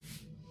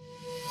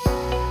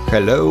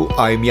Hello,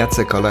 I'm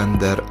Jacek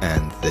Olender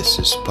and this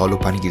is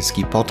Polub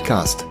Angielski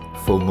podcast.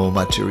 For more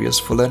materials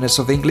for learners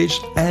of English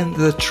and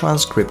the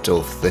transcript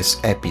of this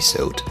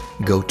episode,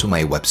 go to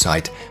my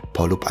website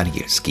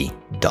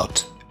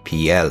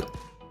polubangielski.pl.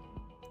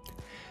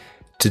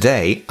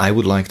 Today, I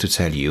would like to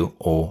tell you,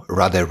 or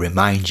rather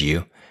remind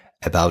you,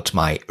 about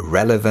my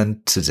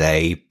Relevant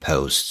Today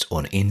posts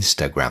on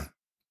Instagram.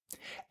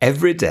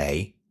 Every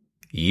day,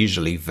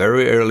 usually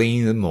very early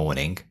in the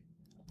morning,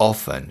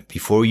 often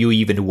before you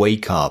even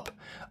wake up,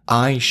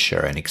 I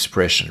share an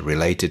expression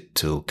related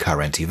to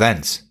current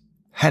events.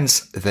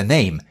 Hence the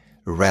name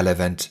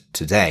Relevant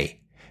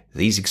Today.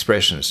 These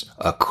expressions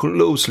are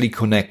closely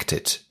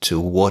connected to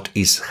what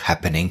is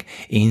happening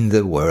in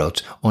the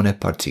world on a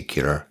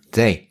particular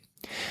day.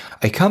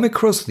 I come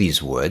across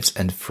these words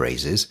and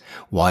phrases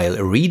while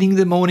reading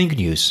the morning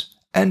news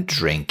and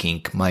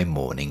drinking my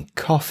morning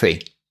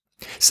coffee.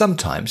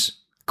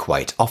 Sometimes,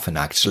 quite often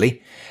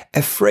actually,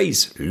 a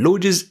phrase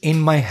lodges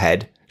in my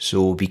head,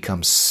 so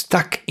becomes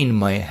stuck in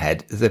my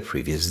head the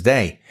previous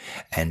day,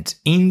 and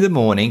in the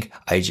morning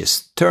I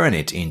just turn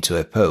it into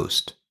a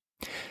post.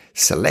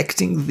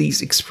 Selecting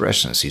these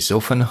expressions is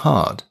often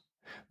hard,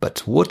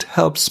 but what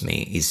helps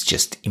me is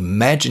just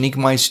imagining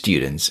my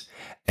students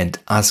and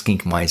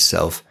asking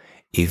myself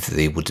if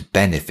they would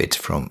benefit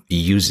from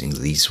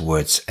using these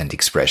words and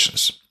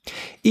expressions.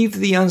 If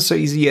the answer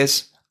is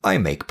yes, I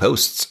make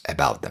posts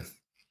about them.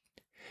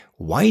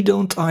 Why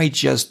don't I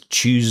just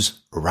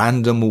choose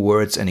random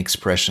words and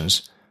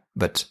expressions,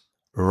 but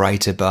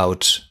write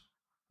about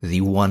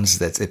the ones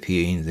that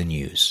appear in the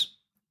news?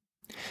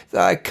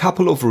 There are a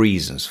couple of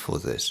reasons for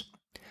this.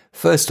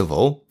 First of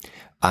all,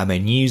 I'm a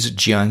news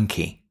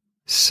junkie,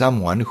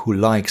 someone who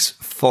likes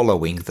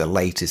following the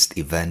latest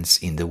events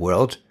in the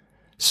world,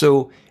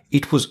 so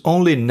it was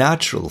only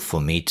natural for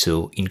me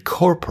to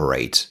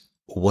incorporate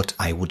what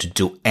I would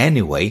do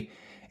anyway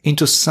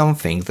into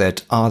something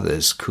that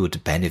others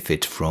could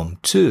benefit from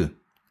too.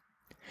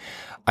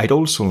 I'd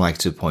also like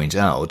to point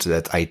out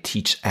that I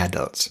teach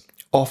adults,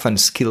 often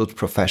skilled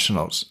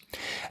professionals,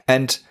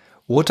 and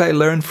what I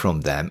learn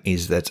from them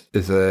is that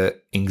the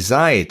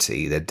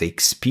anxiety that they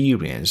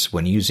experience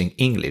when using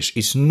English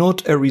is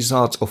not a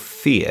result of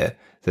fear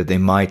that they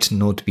might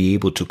not be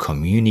able to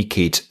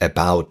communicate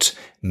about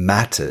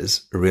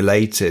matters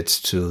related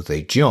to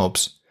their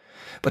jobs,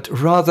 but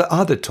rather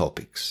other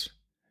topics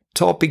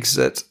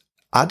that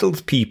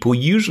adult people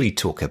usually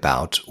talk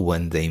about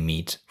when they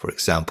meet, for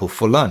example,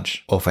 for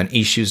lunch, often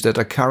issues that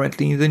are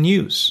currently in the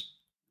news.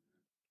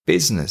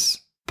 Business,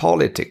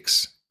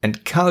 politics,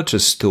 and culture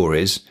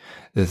stories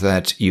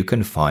that you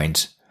can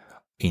find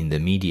in the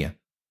media.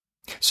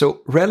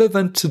 So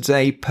Relevant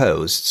Today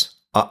posts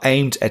are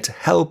aimed at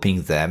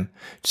helping them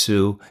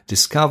to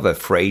discover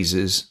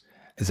phrases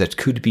that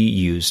could be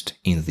used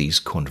in these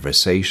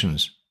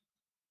conversations.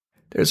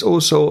 There's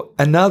also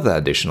another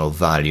additional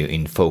value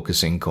in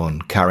focusing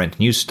on current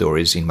news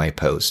stories in my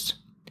posts.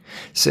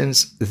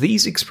 Since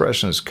these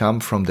expressions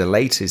come from the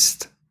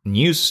latest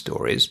news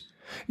stories,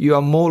 you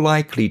are more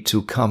likely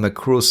to come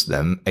across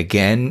them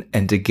again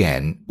and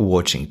again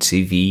watching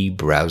TV,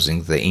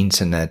 browsing the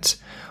internet,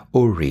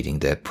 or reading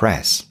the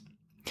press.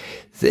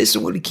 This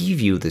will give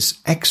you this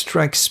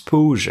extra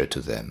exposure to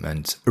them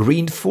and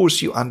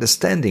reinforce your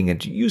understanding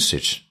and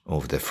usage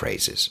of the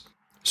phrases.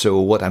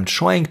 So what I'm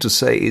trying to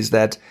say is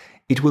that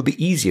it will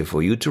be easier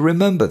for you to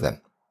remember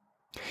them.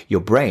 Your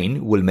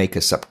brain will make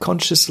a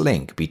subconscious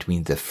link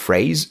between the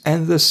phrase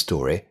and the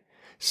story,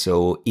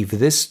 so if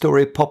this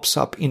story pops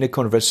up in a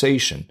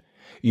conversation,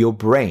 your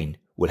brain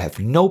will have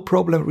no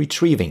problem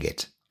retrieving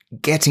it,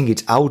 getting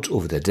it out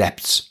of the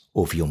depths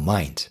of your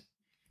mind.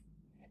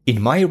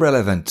 In my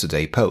Relevant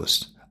Today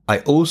post, I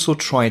also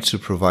try to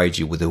provide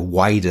you with a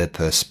wider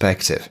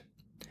perspective.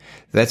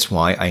 That's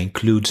why I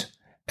include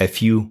a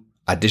few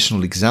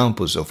additional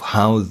examples of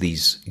how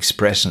these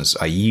expressions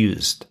are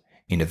used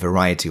in a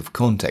variety of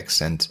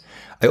contexts, and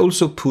I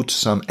also put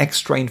some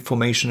extra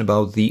information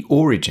about the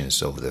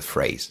origins of the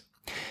phrase.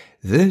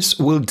 This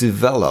will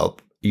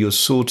develop your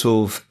sort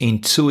of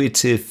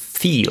intuitive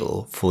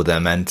feel for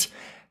them and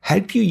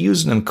help you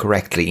use them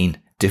correctly in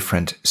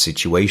different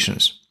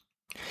situations.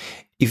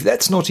 If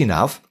that's not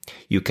enough,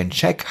 you can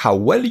check how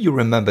well you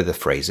remember the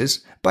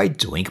phrases by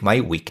doing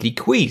my weekly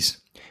quiz,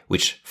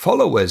 which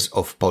followers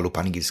of Polub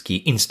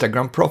Angielski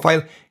Instagram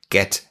profile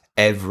get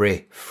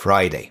every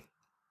Friday.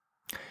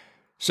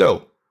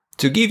 So,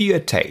 to give you a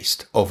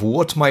taste of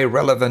what my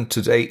Relevant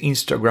Today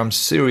Instagram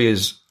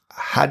series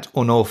had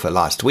on offer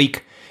last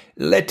week,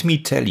 let me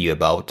tell you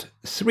about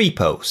 3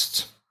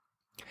 posts.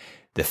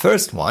 The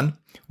first one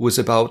was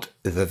about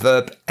the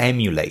verb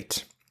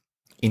emulate.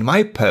 In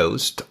my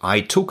post,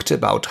 I talked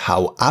about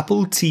how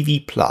Apple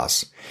TV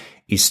Plus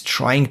is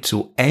trying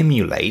to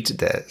emulate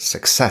the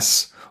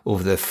success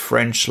of the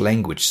French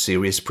language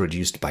series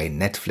produced by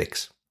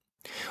Netflix.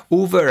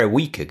 Over a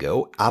week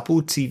ago,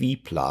 Apple TV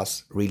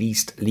Plus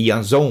released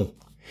Liaison,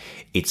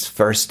 its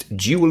first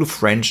dual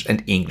French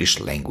and English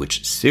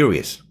language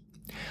series.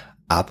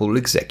 Apple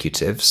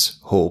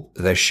executives hope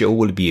the show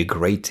will be a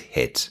great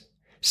hit,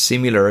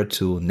 similar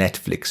to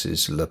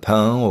Netflix's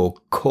Lupin or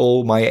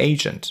Call My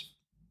Agent.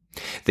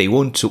 They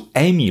want to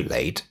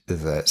emulate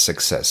the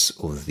success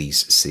of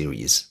these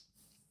series.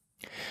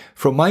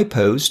 From my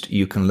post,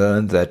 you can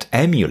learn that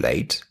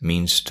emulate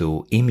means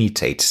to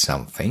imitate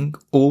something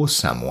or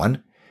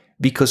someone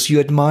because you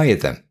admire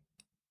them.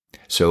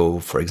 So,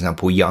 for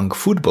example, young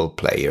football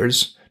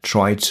players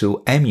try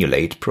to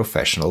emulate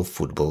professional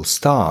football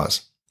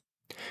stars.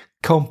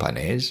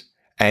 Companies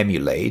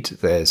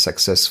emulate the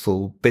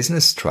successful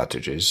business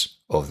strategies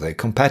of their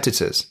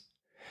competitors.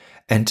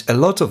 And a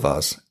lot of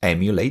us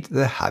emulate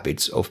the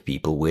habits of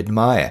people we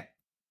admire.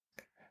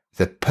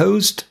 The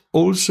post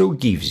also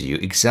gives you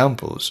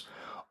examples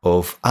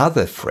of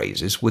other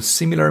phrases with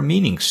similar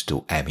meanings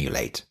to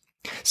emulate,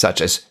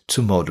 such as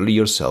to model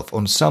yourself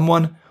on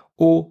someone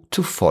or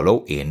to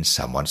follow in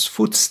someone's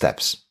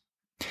footsteps.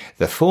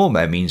 The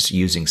former means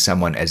using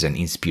someone as an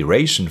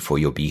inspiration for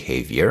your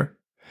behavior,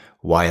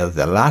 while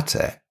the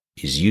latter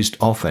is used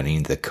often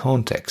in the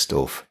context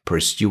of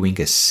pursuing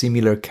a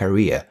similar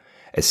career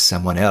as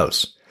someone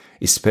else,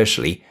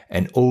 especially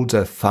an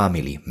older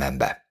family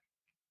member.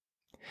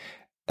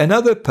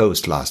 Another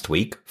post last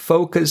week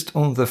focused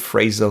on the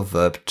phrasal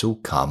verb to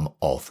come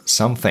off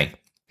something,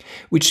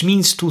 which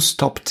means to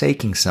stop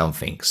taking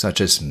something such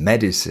as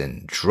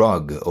medicine,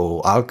 drug,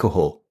 or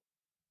alcohol.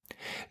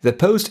 The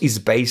post is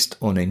based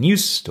on a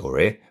news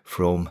story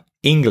from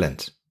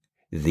England.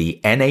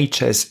 The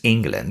NHS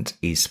England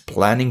is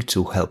planning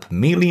to help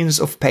millions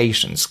of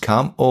patients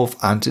come off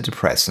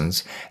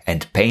antidepressants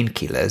and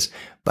painkillers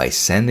by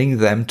sending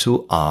them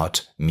to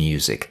art,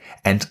 music,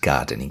 and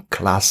gardening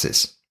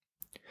classes.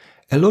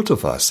 A lot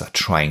of us are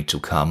trying to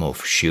come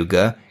off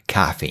sugar,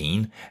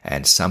 caffeine,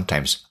 and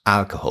sometimes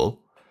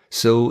alcohol,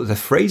 so the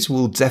phrase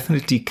will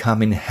definitely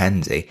come in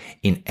handy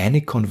in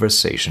any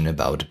conversation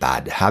about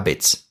bad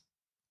habits.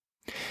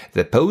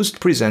 The post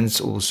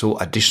presents also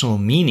additional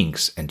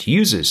meanings and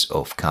uses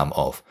of come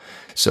off.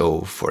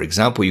 So, for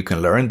example, you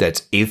can learn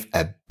that if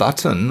a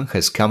button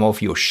has come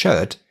off your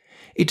shirt,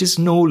 it is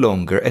no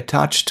longer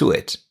attached to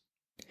it.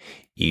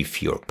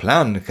 If your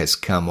plan has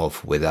come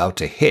off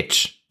without a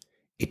hitch,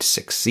 it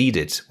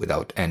succeeded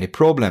without any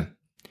problem.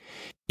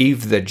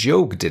 If the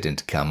joke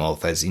didn't come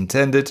off as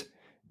intended,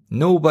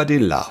 nobody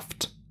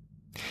laughed.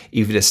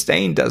 If the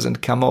stain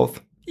doesn't come off,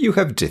 you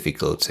have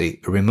difficulty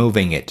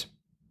removing it.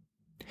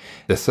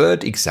 The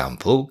third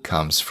example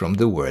comes from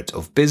the world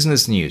of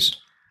business news.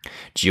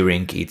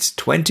 During its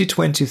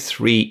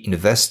 2023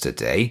 Investor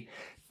Day,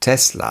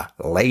 Tesla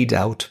laid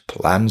out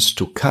plans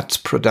to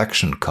cut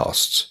production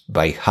costs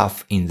by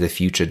half in the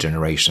future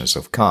generations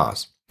of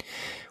cars.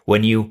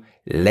 When you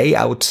lay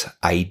out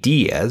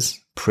ideas,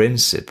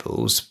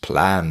 principles,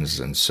 plans,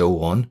 and so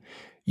on,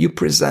 you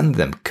present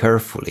them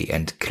carefully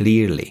and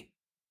clearly.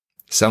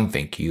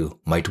 Something you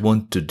might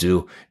want to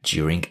do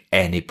during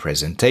any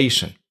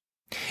presentation.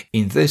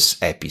 In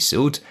this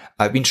episode,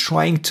 I've been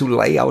trying to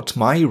lay out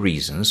my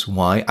reasons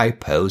why I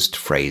post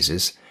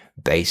phrases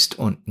based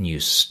on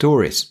news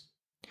stories.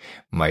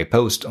 My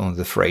post on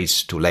the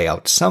phrase to lay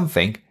out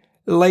something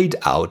laid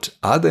out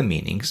other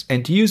meanings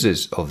and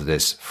uses of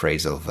this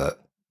phrasal verb.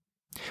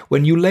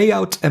 When you lay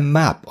out a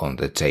map on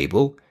the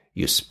table,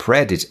 you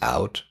spread it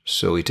out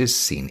so it is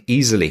seen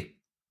easily.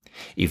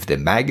 If the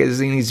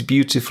magazine is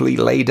beautifully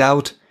laid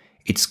out,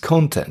 its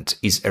content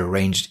is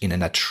arranged in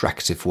an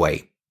attractive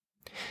way.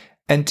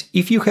 And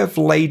if you have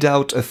laid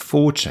out a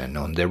fortune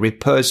on the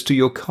repairs to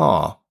your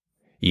car,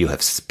 you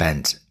have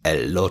spent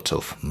a lot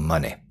of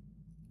money.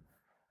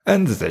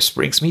 And this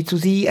brings me to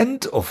the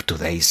end of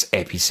today's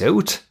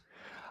episode.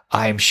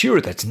 I am sure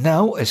that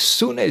now, as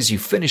soon as you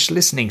finish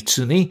listening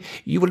to me,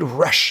 you will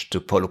rush to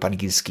Polu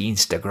Pangilski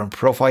Instagram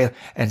profile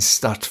and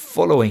start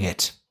following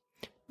it.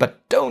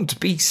 But don't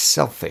be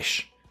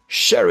selfish.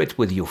 Share it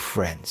with your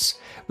friends,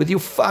 with your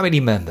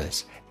family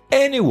members,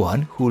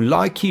 anyone who,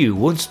 like you,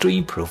 wants to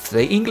improve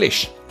their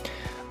English.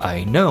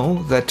 I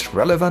know that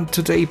Relevant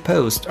Today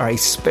posts are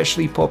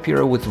especially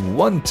popular with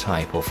one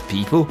type of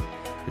people,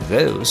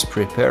 those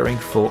preparing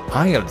for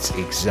IELTS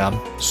exam,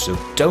 so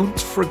don't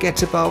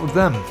forget about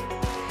them.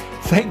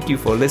 Thank you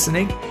for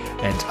listening,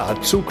 and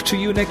I'll talk to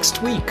you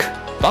next week.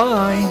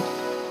 Bye!